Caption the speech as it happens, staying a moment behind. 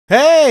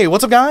Hey,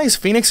 what's up guys?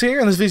 Phoenix here,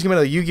 and this video's going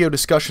to be a Yu-Gi-Oh!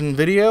 Discussion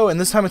video,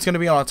 and this time it's going to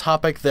be on a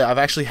topic that I've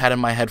actually had in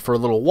my head for a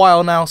little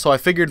while now, so I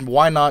figured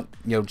why not,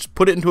 just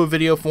put it into a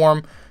video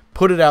form,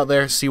 put it out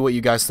there, see what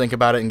you guys think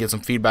about it, and get some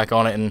feedback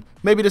on it, and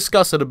maybe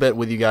discuss it a bit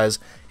with you guys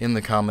in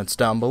the comments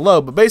down below.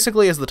 But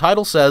basically, as the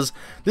title says,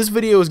 this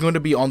video is going to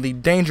be on the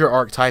Danger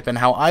archetype and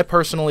how I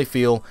personally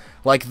feel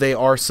like they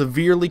are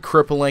severely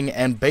crippling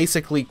and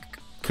basically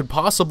could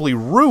possibly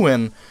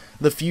ruin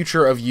the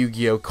future of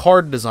Yu-Gi-Oh!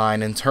 Card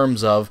design in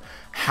terms of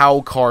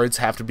how cards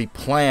have to be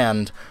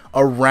planned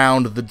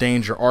around the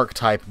Danger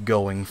archetype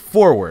going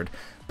forward.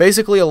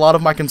 Basically, a lot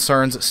of my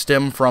concerns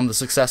stem from the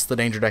success the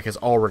Danger deck has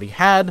already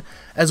had,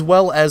 as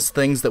well as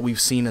things that we've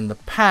seen in the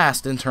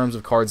past in terms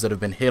of cards that have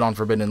been hit on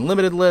Forbidden and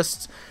Limited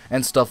lists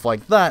and stuff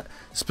like that,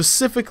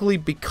 specifically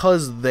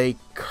because they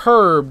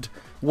curbed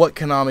what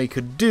Konami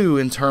could do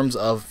in terms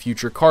of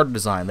future card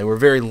design. They were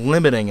very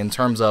limiting in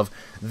terms of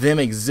them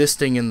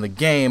existing in the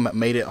game,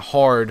 made it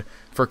hard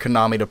for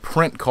Konami to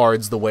print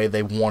cards the way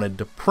they wanted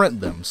to print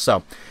them.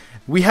 So,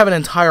 we have an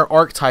entire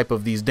archetype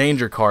of these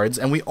Danger cards,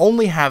 and we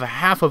only have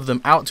half of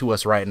them out to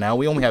us right now.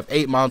 We only have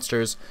 8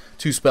 monsters,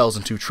 2 spells,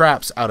 and 2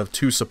 traps out of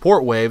 2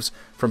 support waves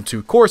from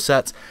 2 core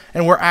sets,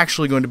 and we're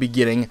actually going to be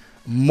getting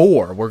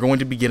more. We're going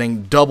to be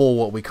getting double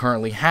what we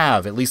currently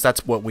have. At least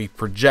that's what we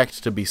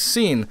project to be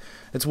seen.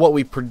 It's what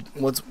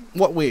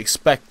we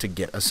expect to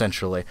get,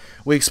 essentially.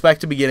 We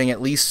expect to be getting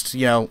at least,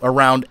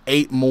 around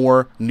 8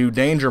 more new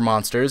Danger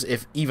monsters.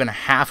 If even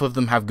half of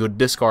them have good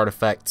discard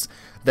effects,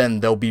 then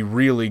they'll be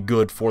really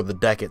good for the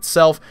deck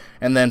itself,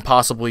 and then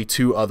possibly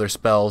 2 other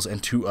spells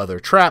and 2 other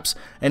traps.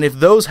 And if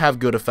those have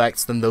good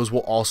effects, then those will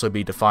also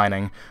be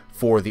defining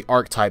for the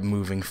archetype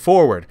moving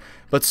forward.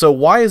 But so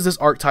why is this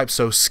archetype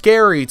so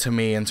scary to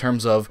me in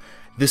terms of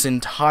this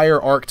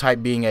entire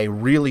archetype being a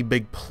really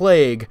big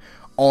plague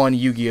on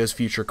Yu-Gi-Oh's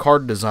future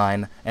card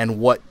design and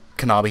what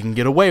Konami can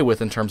get away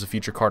with in terms of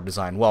future card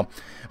design? Well,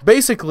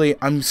 basically,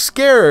 I'm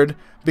scared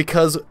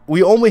because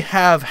we only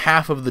have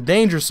half of the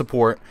Danger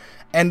support,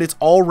 and it's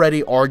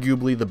already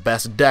arguably the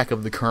best deck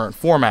of the current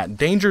format.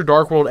 Danger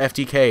Dark World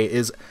FTK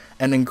is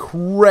an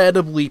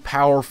incredibly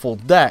powerful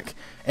deck,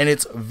 and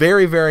it's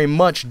very, very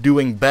much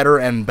doing better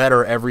and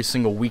better every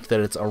single week that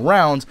it's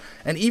around.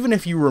 And even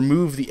if you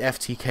remove the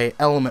FTK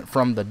element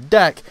from the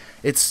deck,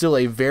 it's still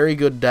a very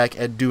good deck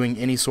at doing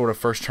any sort of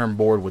first turn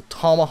board with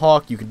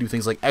Tomahawk. You can do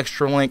things like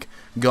Extra Link,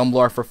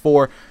 Gumblar for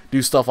 4,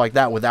 do stuff like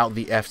that without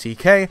the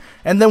FTK.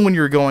 And then when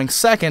you're going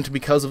second,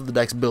 because of the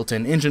deck's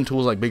built-in engine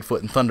tools like Bigfoot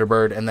and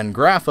Thunderbird and then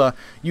Grapha,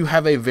 you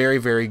have a very,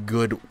 very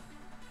good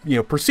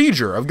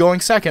procedure of going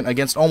second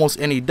against almost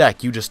any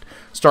deck. You just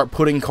start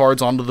putting cards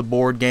onto the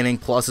board, gaining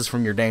pluses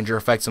from your Danger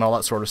effects and all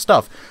that sort of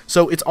stuff.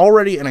 So it's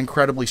already an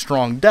incredibly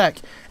strong deck,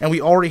 and we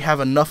already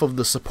have enough of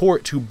the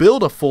support to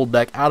build a full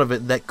deck out of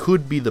it that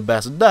could be the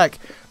best deck,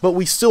 but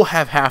we still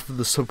have half of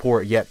the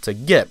support yet to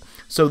get.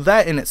 So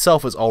that in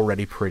itself is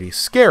already pretty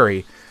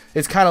scary.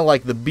 It's kind of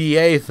like the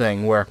BA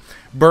thing, where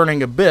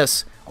Burning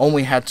Abyss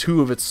only had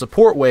 2 of its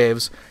support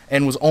waves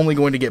and was only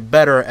going to get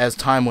better as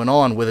time went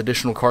on with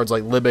additional cards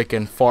like Libic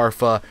and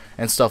Farfa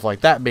and stuff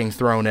like that being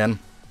thrown in,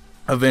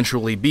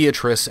 eventually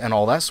Beatrice and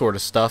all that sort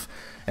of stuff,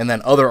 and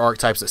then other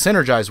archetypes that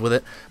synergize with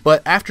it.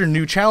 But after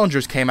New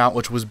Challengers came out,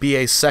 which was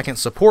BA's second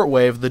support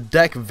wave, the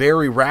deck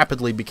very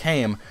rapidly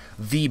became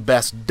the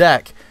best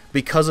deck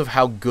because of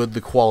how good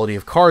the quality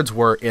of cards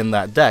were in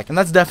that deck. And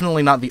that's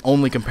definitely not the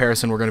only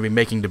comparison we're going to be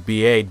making to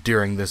BA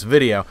during this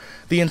video.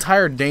 The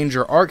entire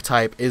Danger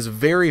archetype is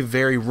very,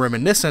 very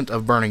reminiscent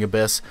of Burning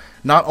Abyss,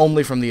 not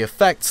only from the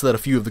effects that a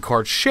few of the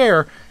cards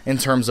share, in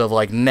terms of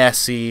like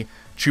Nessie,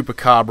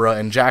 Chupacabra,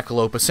 and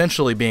Jackalope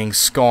essentially being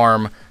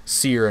Skarm,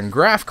 Seer, and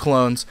Graph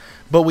clones,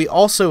 but we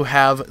also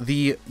have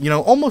the,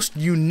 almost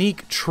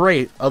unique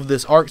trait of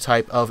this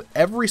archetype of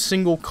every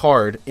single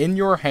card in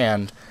your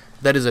hand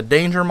that is a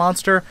Danger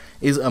monster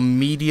is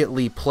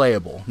immediately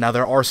playable. Now,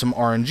 there are some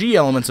RNG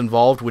elements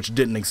involved which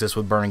didn't exist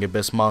with Burning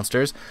Abyss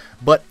monsters,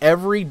 but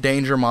every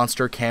Danger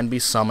monster can be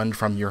summoned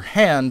from your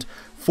hand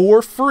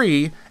for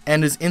free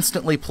and is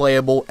instantly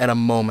playable at a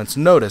moment's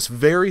notice,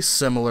 very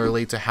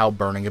similarly to how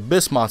Burning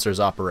Abyss monsters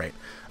operate.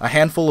 A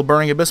handful of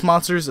Burning Abyss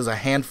monsters is a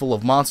handful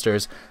of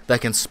monsters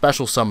that can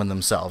special summon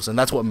themselves, and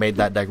that's what made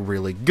that deck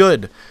really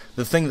good.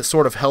 The thing that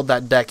sort of held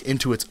that deck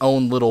into its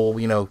own little,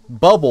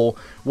 bubble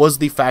was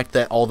the fact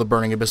that all the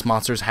Burning Abyss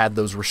monsters had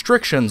those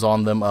restrictions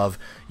on them of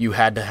you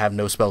had to have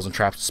no spells and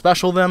traps to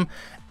special them,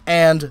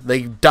 and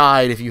they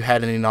died if you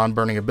had any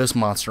non-Burning Abyss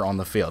monster on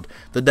the field.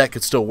 The deck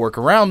could still work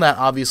around that,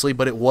 obviously,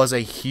 but it was a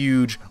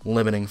huge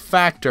limiting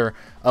factor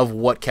of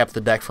what kept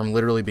the deck from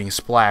literally being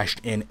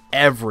splashed in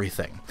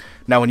everything.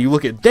 Now, when you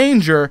look at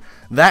Danger,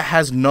 that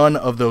has none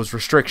of those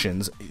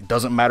restrictions. It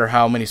doesn't matter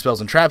how many spells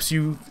and traps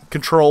you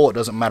control, it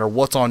doesn't matter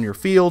what's on your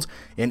field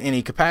in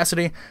any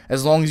capacity.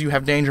 As long as you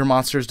have Danger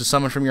monsters to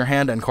summon from your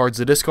hand and cards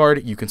to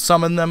discard, you can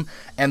summon them,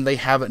 and they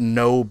have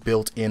no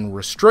built-in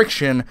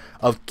restriction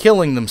of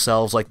killing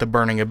themselves like the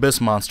Burning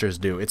Abyss monsters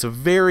do. It's a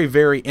very,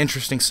 very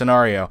interesting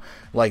scenario,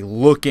 like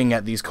looking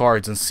at these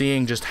cards and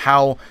seeing just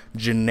how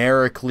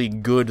generically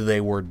good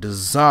they were were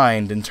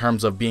designed in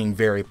terms of being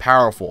very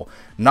powerful.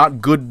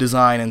 Not good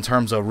design in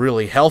terms of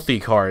really healthy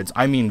cards.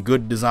 I mean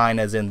good design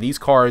as in these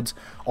cards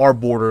are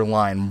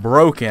borderline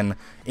broken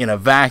in a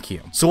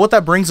vacuum. So what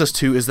that brings us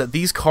to is that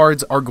these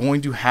cards are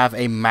going to have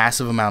a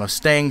massive amount of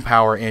staying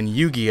power in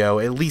Yu-Gi-Oh!,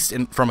 at least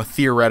from a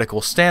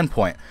theoretical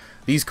standpoint.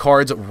 These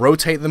cards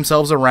rotate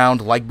themselves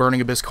around like Burning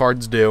Abyss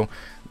cards do,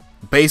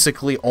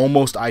 basically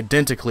almost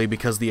identically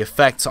because the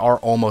effects are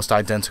almost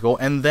identical,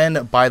 and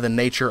then by the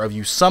nature of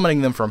you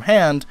summoning them from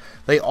hand,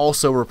 they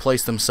also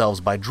replace themselves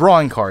by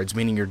drawing cards,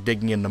 meaning you're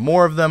digging into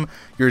more of them,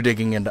 you're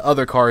digging into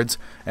other cards,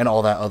 and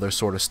all that other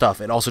sort of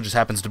stuff. It also just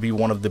happens to be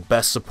one of the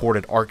best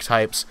supported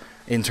archetypes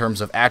in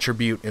terms of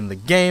attribute in the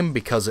game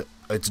because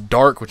it's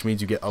dark, which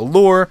means you get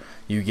Allure,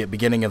 you get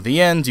Beginning of the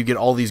End, you get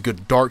all these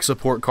good dark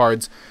support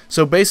cards.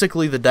 So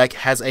basically the deck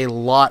has a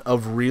lot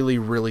of really,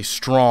 really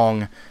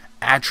strong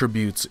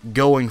attributes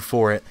going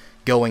for it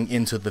going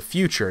into the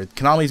future.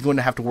 Konami is going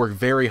to have to work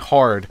very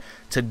hard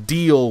to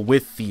deal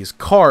with these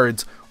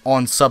cards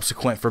on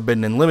subsequent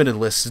Forbidden and Limited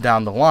lists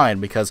down the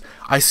line, because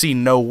I see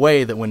no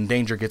way that when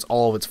Danger gets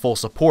all of its full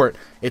support,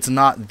 it's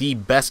not the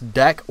best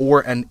deck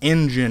or an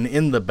engine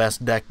in the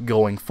best deck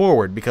going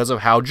forward because of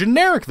how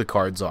generic the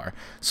cards are.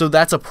 So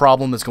that's a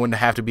problem that's going to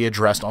have to be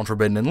addressed on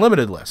Forbidden and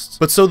Limited lists.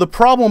 But so the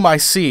problem I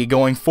see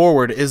going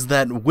forward is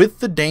that with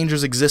the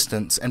Danger's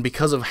existence, and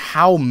because of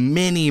how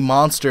many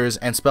monsters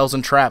and spells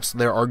and traps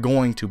there are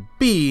going to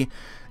be,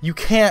 you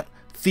can't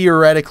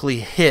theoretically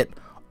hit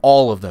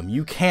all of them.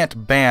 You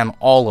can't ban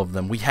all of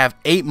them. We have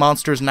 8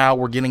 monsters now.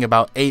 We're getting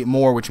about 8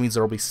 more, which means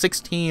there will be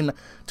 16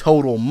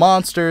 total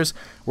monsters.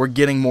 We're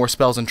getting more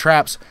spells and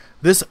traps.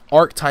 This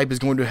archetype is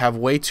going to have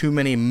way too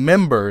many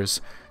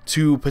members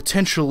to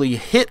potentially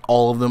hit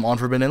all of them on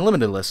Forbidden and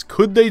Limited lists.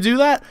 Could they do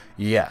that?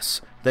 Yes.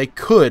 They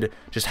could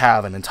just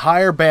have an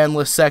entire ban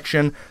list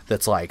section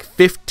that's like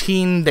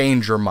 15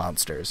 danger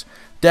monsters.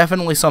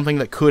 Definitely something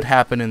that could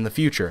happen in the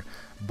future,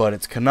 but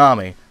it's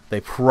Konami. They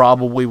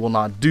probably will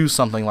not do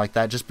something like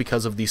that just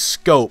because of the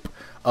scope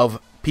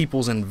of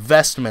people's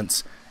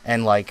investments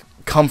and like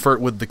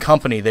comfort with the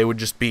company. They would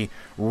just be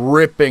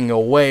ripping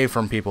away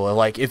from people.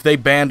 Like if they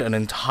banned an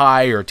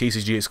entire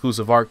TCG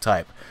exclusive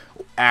archetype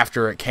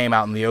after it came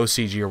out in the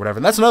OCG or whatever.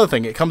 And that's another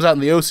thing. It comes out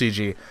in the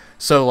OCG.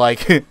 So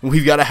like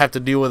we've got to have to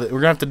deal with it. We're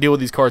going to have to deal with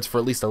these cards for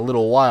at least a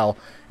little while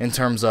in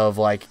terms of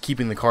like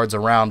keeping the cards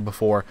around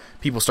before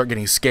people start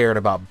getting scared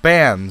about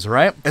bans,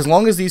 right? As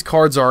long as these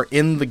cards are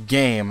in the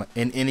game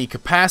in any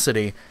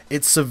capacity,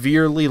 it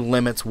severely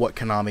limits what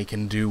Konami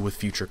can do with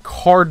future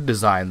card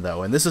design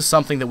though. And this is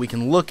something that we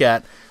can look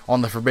at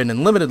on the Forbidden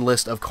and Limited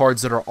list of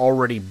cards that are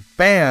already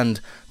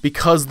banned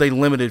because they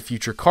limited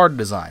future card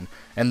design.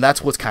 And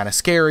that's what's kind of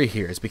scary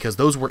here, is because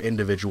those were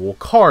individual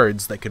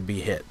cards that could be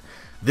hit.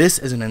 This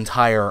is an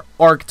entire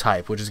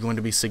archetype, which is going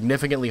to be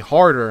significantly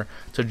harder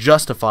to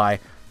justify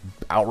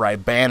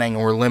outright banning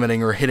or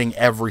limiting or hitting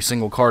every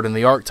single card in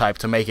the archetype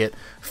to make it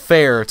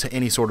fair to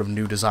any sort of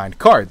new designed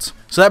cards.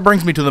 So that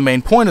brings me to the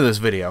main point of this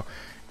video.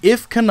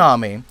 If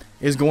Konami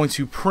is going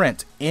to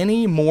print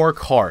any more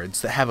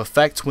cards that have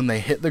effects when they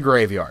hit the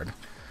graveyard,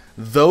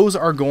 those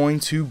are going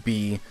to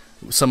be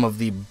some of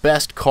the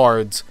best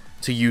cards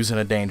to use in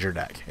a Danger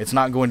deck. It's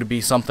not going to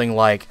be something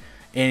like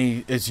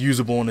it's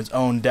usable in its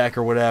own deck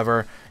or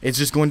whatever. It's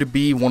just going to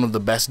be one of the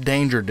best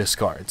Danger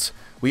discards.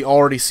 We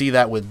already see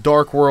that with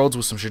Dark Worlds,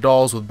 with some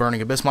Shaddolls, with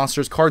Burning Abyss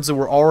monsters. Cards that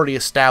were already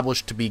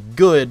established to be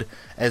good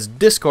as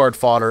discard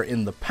fodder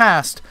in the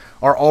past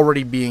are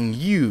already being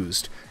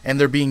used, and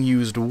they're being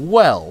used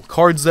well.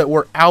 Cards that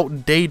were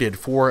outdated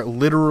for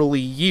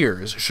literally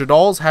years.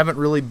 Shaddolls haven't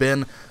really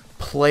been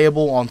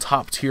playable on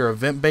top tier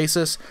event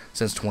basis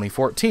since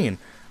 2014.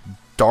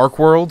 Dark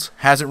Worlds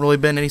hasn't really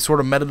been any sort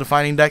of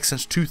meta-defining deck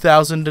since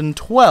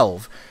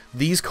 2012.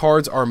 These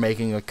cards are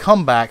making a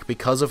comeback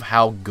because of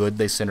how good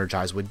they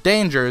synergize with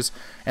Dangers,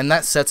 and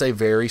that sets a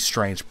very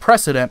strange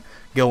precedent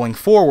going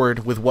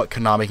forward with what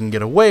Konami can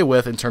get away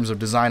with in terms of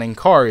designing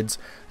cards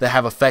that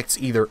have effects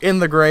either in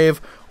the grave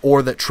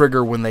or that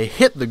trigger when they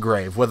hit the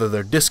grave, whether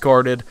they're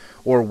discarded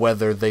or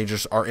whether they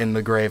just are in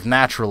the grave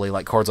naturally,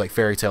 like cards like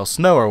Fairy Tale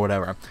Snow or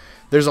whatever.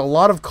 There's a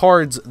lot of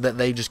cards that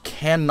they just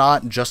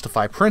cannot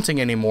justify printing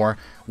anymore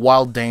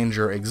while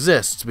Danger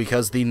exists,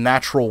 because the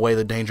natural way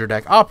the Danger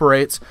deck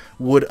operates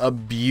would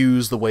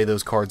abuse the way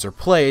those cards are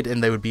played,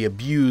 and they would be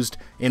abused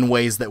in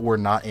ways that were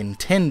not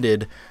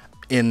intended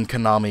in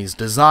Konami's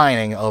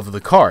designing of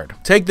the card.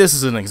 Take this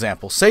as an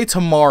example. Say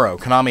tomorrow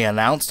Konami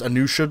announced a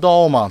new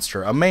Shaddol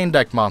monster, a main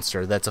deck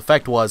monster, that's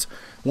effect was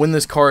when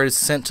this card is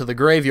sent to the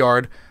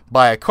graveyard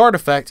by a card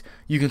effect,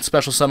 you can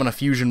special summon a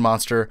fusion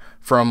monster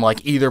from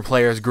like either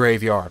player's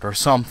graveyard or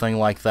something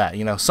like that.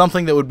 You know,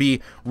 something that would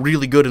be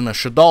really good in a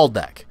Shaddol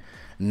deck.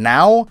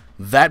 Now,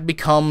 that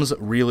becomes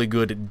really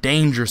good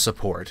Danger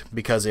support,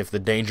 because if the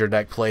Danger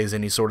deck plays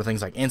any sort of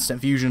things like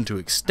instant fusion to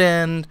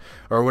extend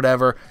or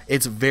whatever,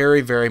 it's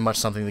very, very much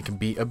something that can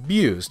be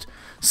abused.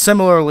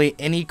 Similarly,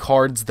 any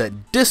cards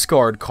that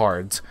discard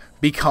cards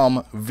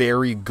become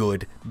very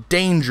good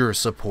Danger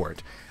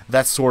support.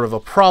 That's sort of a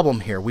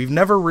problem here. We've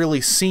never really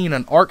seen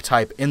an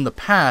archetype in the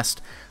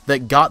past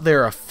that got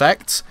their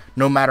effects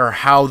no matter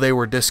how they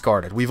were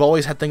discarded. We've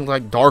always had things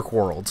like Dark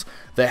Worlds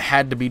that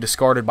had to be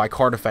discarded by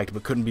card effect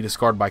but couldn't be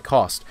discarded by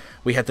cost.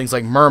 We had things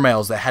like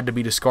Mermails that had to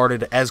be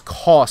discarded as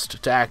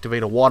cost to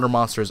activate a water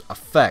monster's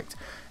effect.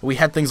 We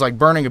had things like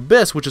Burning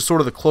Abyss, which is sort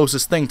of the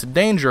closest thing to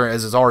Danger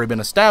as has already been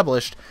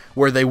established,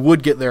 where they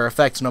would get their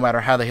effects no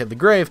matter how they hit the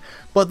grave,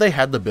 but they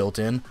had the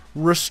built-in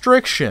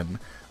restriction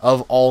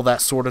of all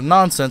that sort of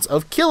nonsense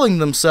of killing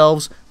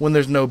themselves when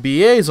there's no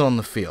BAs on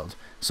the field.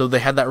 So they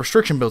had that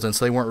restriction built in,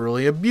 so they weren't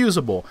really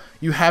abusable.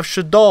 You have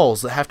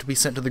Shaddolls that have to be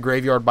sent to the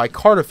graveyard by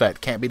card effect,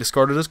 can't be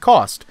discarded as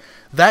cost.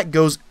 That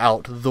goes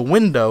out the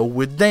window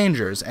with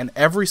Dangers, and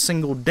every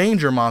single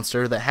Danger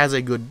monster that has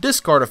a good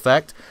discard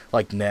effect,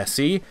 like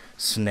Nessie,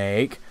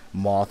 Snake,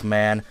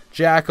 Mothman,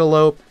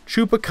 Jackalope,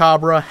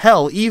 Chupacabra,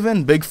 hell,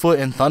 even Bigfoot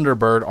and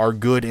Thunderbird are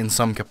good in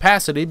some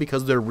capacity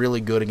because they're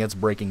really good against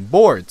breaking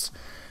boards.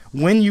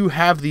 When you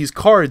have these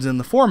cards in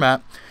the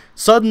format,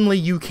 suddenly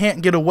you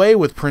can't get away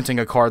with printing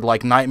a card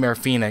like Nightmare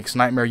Phoenix,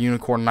 Nightmare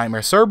Unicorn,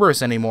 Nightmare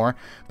Cerberus anymore,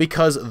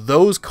 because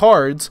those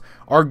cards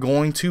are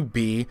going to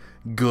be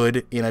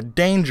good in a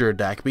Danger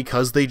deck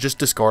because they just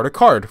discard a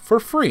card for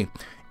free.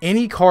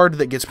 Any card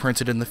that gets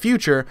printed in the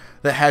future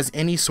that has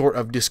any sort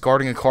of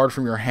discarding a card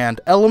from your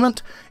hand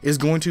element is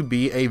going to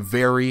be a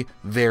very,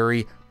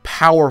 very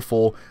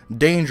powerful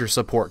Danger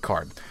support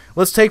card.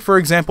 Let's take, for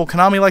example,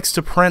 Konami likes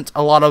to print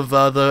a lot of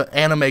the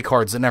anime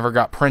cards that never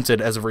got printed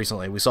as of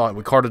recently. We saw it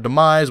with Card of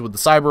Demise, with the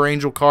Cyber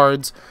Angel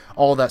cards,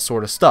 all that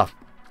sort of stuff.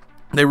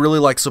 They really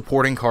like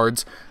supporting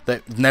cards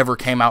that never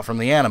came out from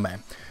the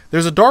anime.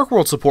 There's a Dark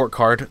World support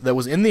card that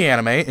was in the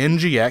anime, in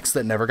GX,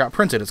 that never got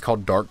printed. It's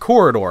called Dark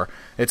Corridor.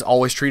 It's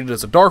always treated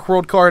as a Dark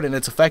World card, and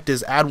its effect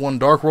is add one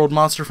Dark World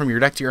monster from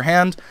your deck to your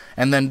hand,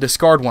 and then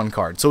discard one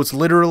card. So it's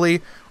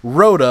literally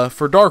Rhoda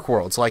for Dark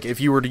Worlds. Like, if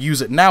you were to use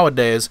it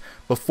nowadays,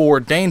 before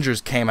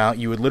Dangers came out,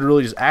 you would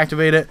literally just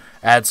activate it,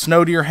 add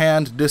Snow to your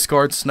hand,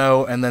 discard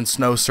Snow, and then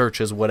Snow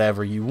searches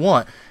whatever you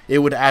want. It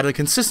would add a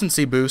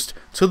consistency boost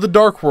to the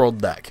Dark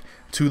World deck,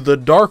 to the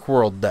Dark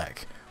World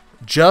deck.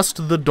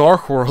 Just the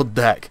Dark World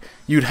deck.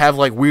 You'd have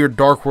like weird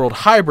Dark World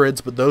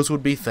hybrids, but those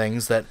would be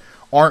things that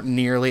aren't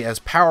nearly as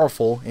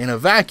powerful in a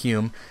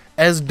vacuum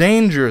as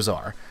Dangers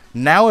are.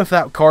 Now if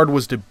that card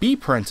was to be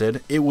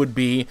printed, it would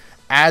be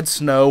add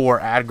Snow or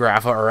add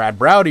Grapha or add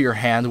Brow to your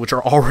hand, which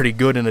are already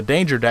good in a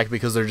Danger deck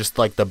because they're just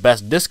like the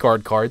best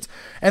discard cards,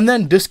 and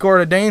then discard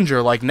a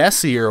Danger like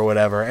Nessie or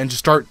whatever, and just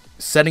start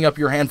setting up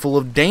your hand full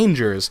of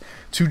Dangers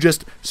to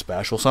just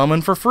special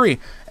summon for free.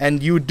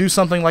 And you would do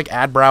something like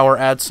add Brow or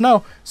add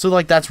Snow, so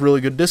like that's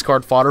really good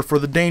discard fodder for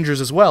the Dangers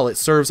as well. It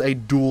serves a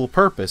dual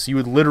purpose. You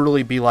would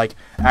literally be like,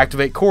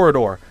 activate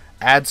Corridor,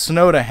 add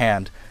Snow to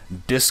hand,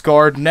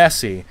 discard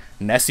Nessie.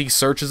 Nessie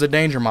searches a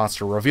Danger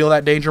monster. Reveal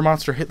that Danger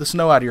monster, hit the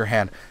Snow out of your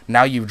hand.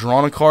 Now you've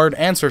drawn a card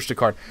and searched a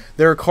card.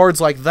 There are cards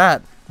like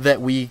that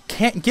that we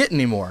can't get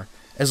anymore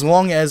as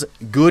long as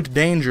good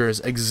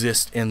Dangers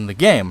exist in the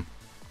game.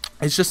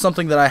 It's just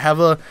something that I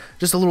have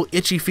just a little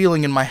itchy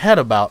feeling in my head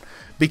about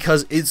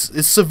because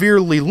it's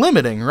severely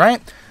limiting,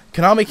 right?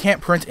 Konami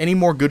can't print any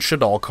more good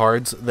Shaddol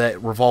cards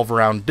that revolve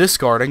around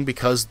discarding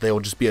because they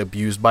will just be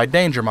abused by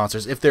Danger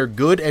monsters. If they're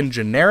good and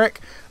generic,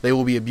 they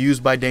will be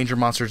abused by Danger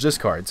monsters'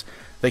 discards.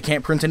 They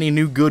can't print any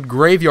new good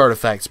graveyard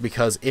effects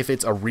because if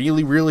it's a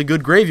really, really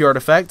good graveyard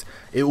effect,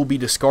 it will be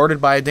discarded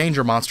by a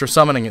Danger monster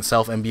summoning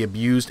itself and be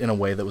abused in a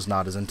way that was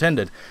not as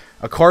intended.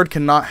 A card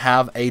cannot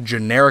have a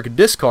generic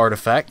discard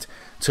effect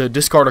to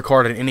discard a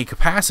card in any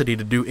capacity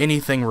to do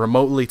anything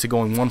remotely to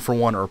going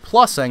 1-for-1 or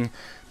plussing,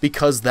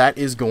 because that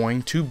is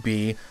going to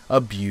be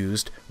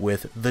abused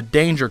with the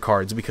Danger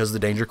cards, because the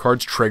Danger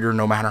cards trigger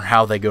no matter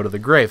how they go to the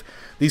grave.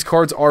 These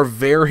cards are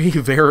very,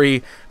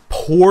 very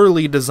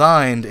poorly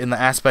designed in the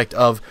aspect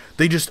of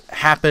they just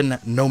happen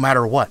no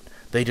matter what.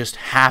 They just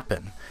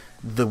happen.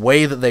 The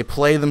way that they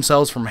play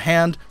themselves from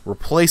hand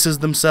replaces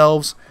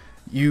themselves.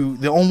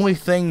 The only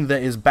thing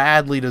that is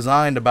badly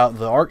designed about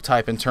the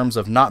archetype in terms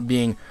of not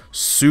being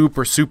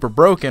super, super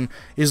broken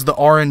is the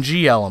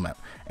RNG element.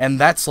 And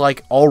that's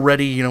like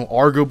already, you know,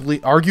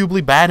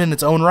 arguably bad in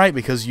its own right,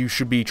 because you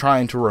should be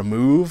trying to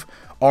remove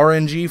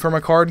RNG from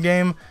a card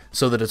game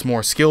so that it's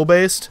more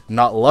skill-based,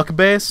 not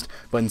luck-based,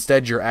 but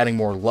instead you're adding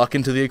more luck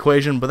into the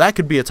equation. But that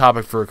could be a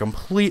topic for a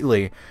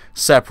completely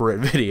separate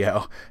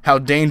video. How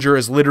Danger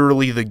is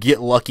literally the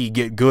get lucky,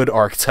 get good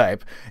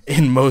archetype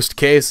in most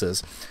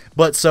cases.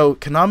 But so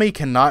Konami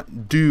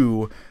cannot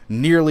do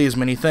nearly as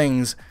many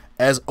things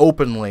as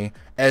openly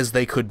as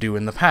they could do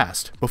in the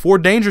past. Before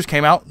Dangers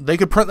came out, they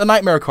could print the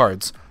Nightmare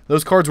cards.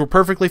 Those cards were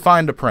perfectly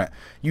fine to print.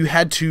 You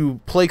had to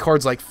play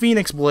cards like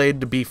Phoenix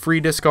Blade to be free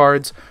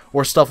discards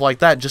or stuff like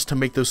that just to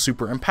make those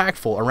super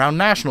impactful around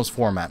Nationals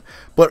format.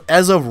 But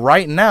as of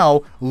right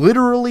now,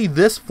 literally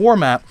this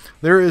format,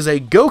 there is a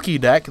Goki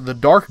deck, the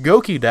Dark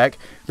Goki deck,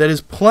 that is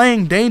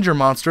playing danger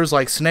monsters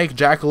like Snake,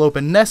 Jackalope,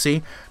 and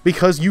Nessie,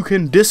 because you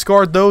can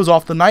discard those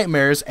off the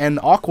Nightmares and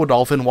Aqua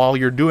Dolphin while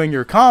you're doing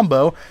your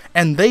combo,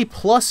 and they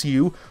plus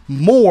you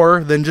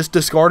more than just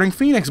discarding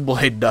Phoenix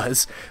Blade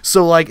does.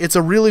 So like, it's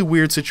a really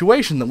weird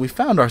situation that we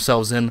found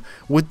ourselves in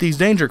with these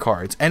danger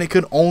cards, and it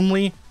could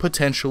only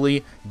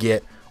potentially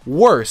get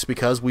worse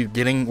because we're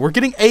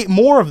getting 8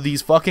 more of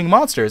these fucking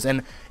monsters,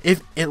 and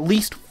if at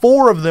least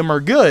 4 of them are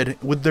good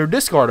with their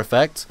discard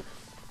effects,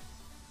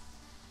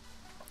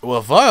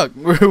 well, fuck,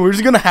 we're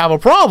just gonna have a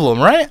problem,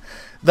 right?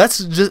 That's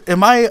just,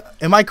 am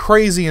I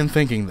crazy in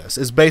thinking this?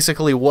 Is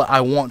basically what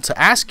I want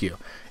to ask you.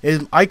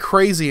 Am I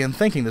crazy in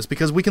thinking this?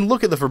 Because we can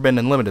look at the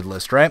Forbidden Limited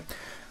list, right?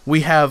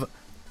 We have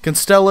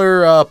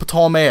Constellar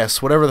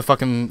Ptolemaeus, whatever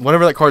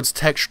that card's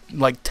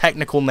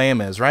technical name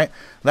is, right?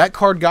 That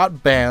card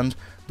got banned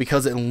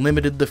because it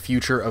limited the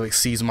future of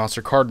Xyz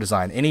monster card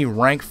design. Any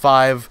rank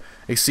 5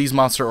 Xyz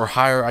monster or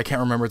higher, I can't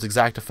remember its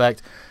exact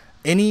effect,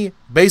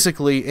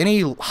 basically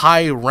any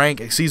high rank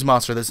Xyz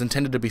monster that's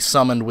intended to be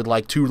summoned with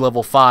like 2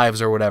 level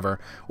 5s or whatever,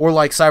 or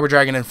like Cyber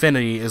Dragon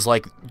Infinity is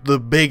like the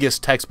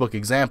biggest textbook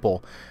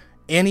example.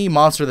 Any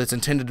monster that's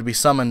intended to be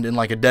summoned in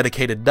like a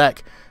dedicated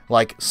deck,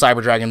 like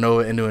Cyber Dragon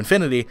Nova into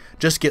Infinity,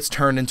 just gets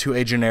turned into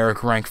a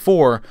generic rank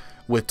 4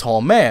 with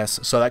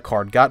Ptolemaeus, so that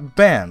card got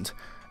banned.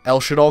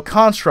 El Shaddoll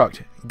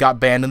Construct got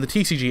banned in the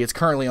TCG. It's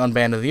currently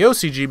unbanned in the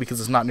OCG because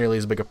it's not nearly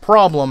as big a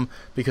problem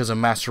because of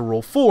Master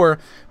Rule 4,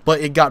 but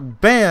it got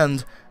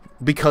banned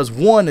because,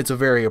 one, it's a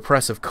very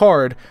oppressive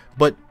card,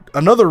 but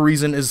another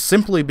reason is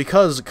simply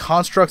because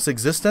Construct's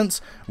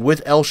existence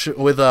with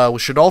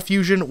Shaddoll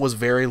Fusion was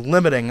very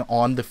limiting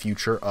on the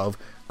future of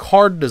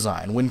card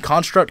design. When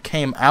Construct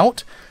came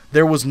out,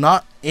 there was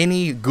not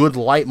any good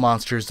light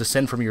monsters to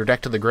send from your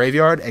deck to the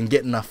graveyard and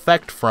get an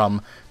effect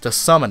from to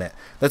summon it.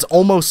 That's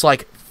almost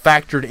like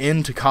factored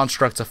into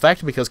Construct's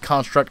effect because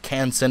Construct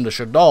can send a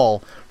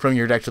Shaddoll from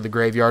your deck to the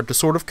graveyard to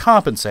sort of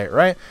compensate,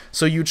 right?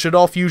 So you'd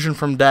Shaddoll Fusion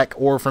from deck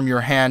or from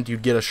your hand,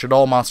 you'd get a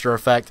Shaddoll monster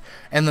effect,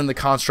 and then the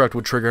Construct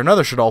would trigger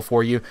another Shaddoll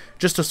for you,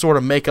 just to sort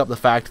of make up the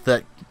fact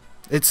that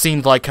it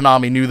seemed like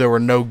Konami knew there were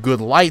no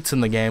good lights in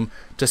the game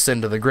to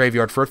send to the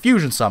graveyard for a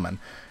fusion summon.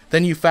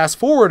 Then you fast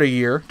forward a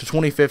year to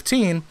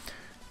 2015,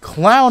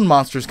 Clown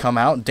monsters come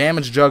out,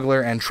 Damage Juggler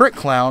and Trick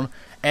Clown,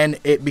 and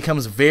it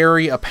becomes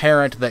very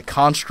apparent that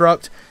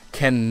Construct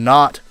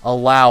cannot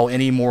allow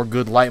any more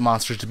good light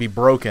monsters to be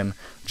broken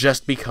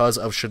just because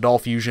of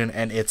Shaddoll Fusion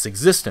and its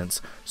existence.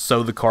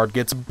 So the card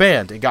gets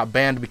banned. It got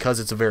banned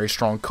because it's a very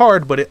strong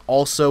card, but it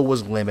also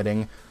was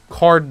limiting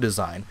card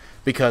design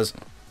because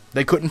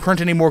they couldn't print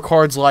any more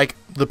cards like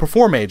the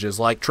Perform Mages,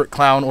 like Trick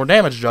Clown or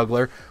Damage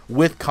Juggler,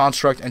 with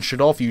Construct and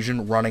Shaddoll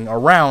Fusion running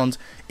around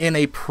in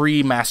a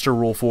pre-Master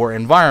Rule 4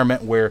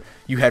 environment where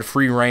you had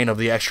free reign of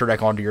the extra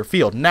deck onto your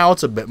field. Now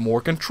it's a bit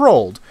more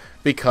controlled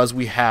because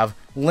we have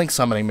link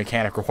summoning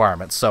mechanic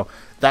requirements, so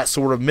that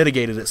sort of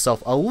mitigated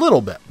itself a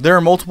little bit. There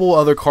are multiple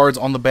other cards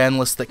on the ban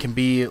list that can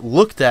be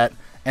looked at,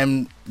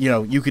 and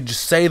you could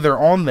just say they're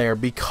on there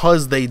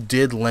because they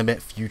did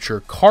limit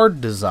future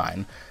card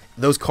design.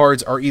 Those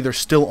cards are either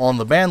still on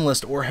the ban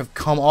list or have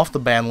come off the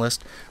ban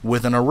list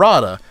with an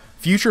errata.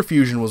 Future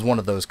Fusion was one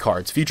of those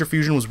cards. Future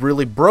Fusion was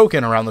really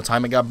broken around the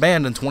time it got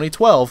banned in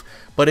 2012,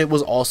 but it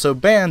was also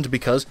banned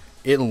because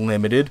it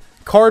limited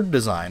card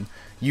design.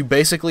 You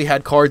basically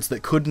had cards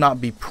that could not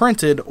be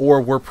printed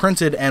or were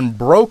printed and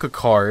broke a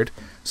card,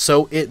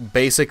 so it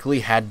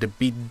basically had to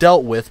be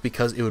dealt with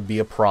because it would be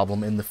a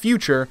problem in the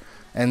future,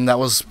 and that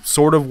was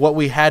sort of what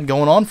we had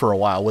going on for a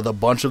while with a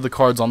bunch of the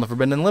cards on the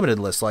Forbidden Limited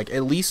list, like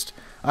at least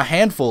a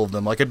handful of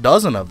them, like a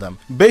dozen of them.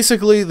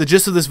 Basically, the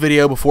gist of this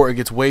video, before it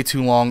gets way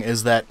too long,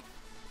 is that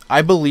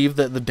I believe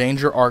that the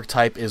Danger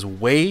archetype is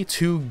way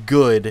too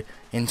good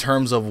in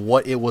terms of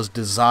what it was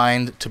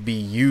designed to be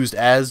used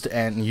as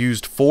and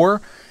used for.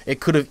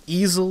 It could have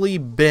easily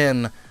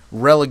been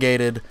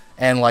relegated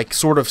and like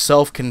sort of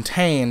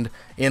self-contained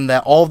in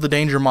that all of the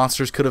Danger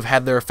monsters could have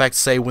had their effects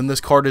say when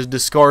this card is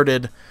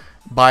discarded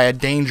by a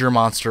Danger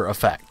monster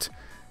effect,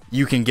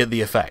 you can get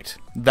the effect.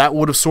 That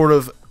would have sort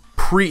of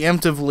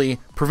preemptively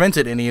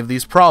prevented any of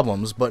these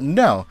problems, but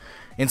no.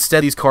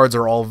 Instead, these cards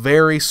are all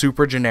very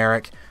super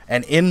generic,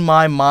 and in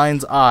my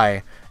mind's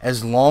eye,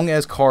 as long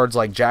as cards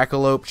like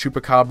Jackalope,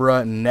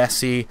 Chupacabra,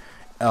 Nessie,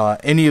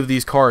 any of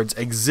these cards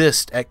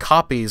exist at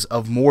copies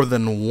of more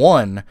than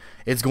one,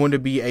 it's going to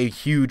be a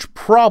huge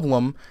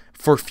problem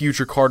for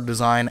future card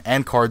design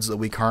and cards that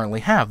we currently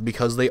have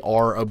because they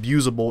are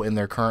abusable in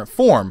their current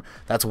form.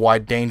 That's why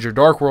Danger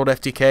Dark World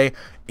FTK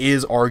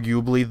is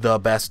arguably the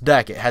best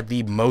deck. It had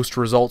the most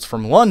results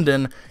from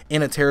London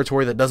in a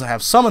territory that doesn't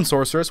have Summon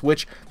Sorceress,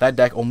 which that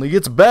deck only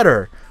gets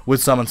better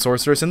with Summon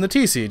Sorceress in the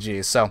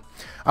TCG. So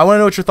I want to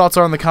know what your thoughts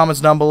are in the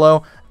comments down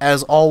below.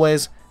 As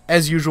always,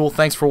 as usual,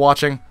 thanks for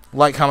watching.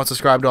 Like, comment,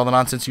 subscribe to all the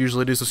nonsense you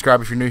usually do.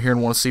 Subscribe if you're new here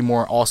and want to see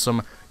more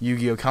awesome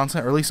Yu-Gi-Oh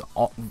content, or at least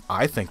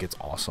I think it's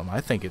awesome. I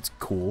think it's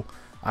cool.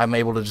 I'm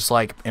able to just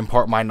like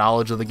impart my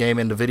knowledge of the game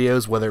into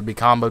videos, whether it be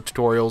combo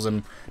tutorials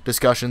and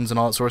discussions and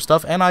all that sort of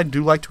stuff, and I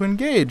do like to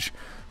engage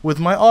with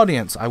my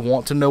audience. I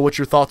want to know what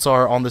your thoughts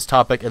are on this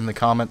topic in the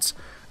comments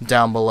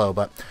down below.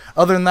 But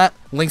other than that,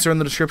 links are in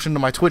the description to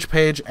my Twitch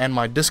page and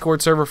my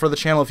Discord server for the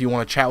channel. If you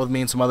want to chat with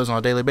me and some others on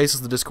a daily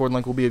basis, the Discord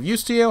link will be of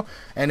use to you.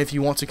 And if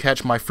you want to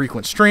catch my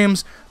frequent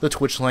streams, the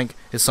Twitch link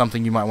is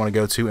something you might want to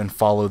go to and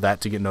follow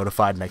that to get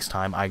notified next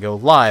time I go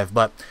live.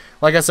 But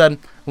like I said,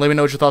 let me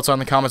know what your thoughts are in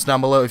the comments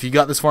down below. If you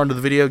got this far into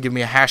the video, give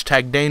me a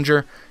hashtag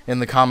danger in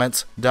the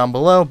comments down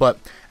below. But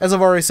as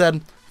I've already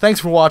said, thanks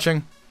for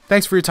watching.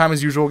 Thanks for your time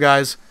as usual,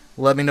 guys.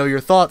 Let me know your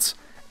thoughts,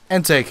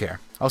 and take care.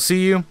 I'll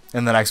see you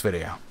in the next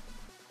video.